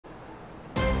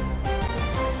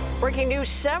Breaking news,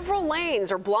 several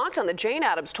lanes are blocked on the Jane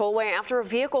Addams Tollway after a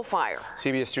vehicle fire.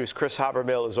 CBS 2's Kris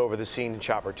Habermehl is over the scene in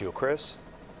Chopper 2. Kris?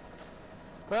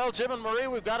 Well, Jim and Marie,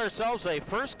 we've got ourselves a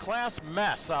first-class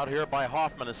mess out here by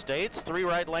Hoffman Estates. 3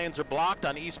 right lanes are blocked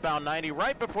on eastbound 90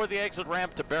 right before the exit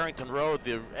ramp to Barrington Road.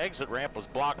 The exit ramp was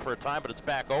blocked for a time, but it's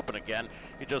back open again.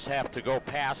 You just have to go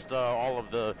past all of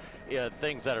the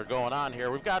things that are going on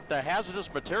here. We've got the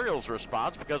hazardous materials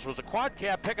response because it was a quad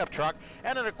cab pickup truck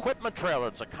and an equipment trailer.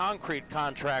 It's a concrete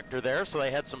contractor there, so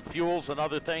they had some fuels and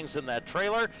other things in that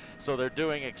trailer. So they're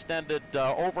doing extended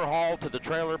overhaul to the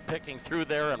trailer, picking through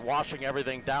there and washing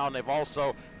everything down. They've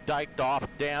also diked off,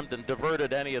 dammed, and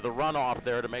diverted any of the runoff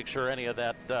there to make sure any of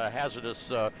that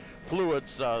hazardous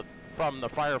fluids from the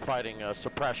firefighting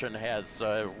suppression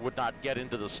would not get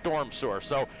into the storm sewer.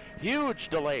 So huge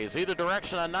delays either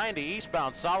direction on 90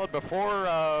 eastbound, solid before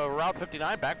Route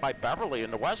 59, back by Beverly,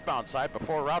 and the westbound side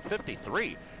before Route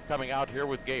 53 coming out here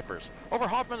with gapers. Over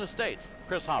Hoffman Estates,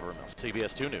 Kris Habermehl,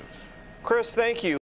 CBS 2 News. Kris, thank you.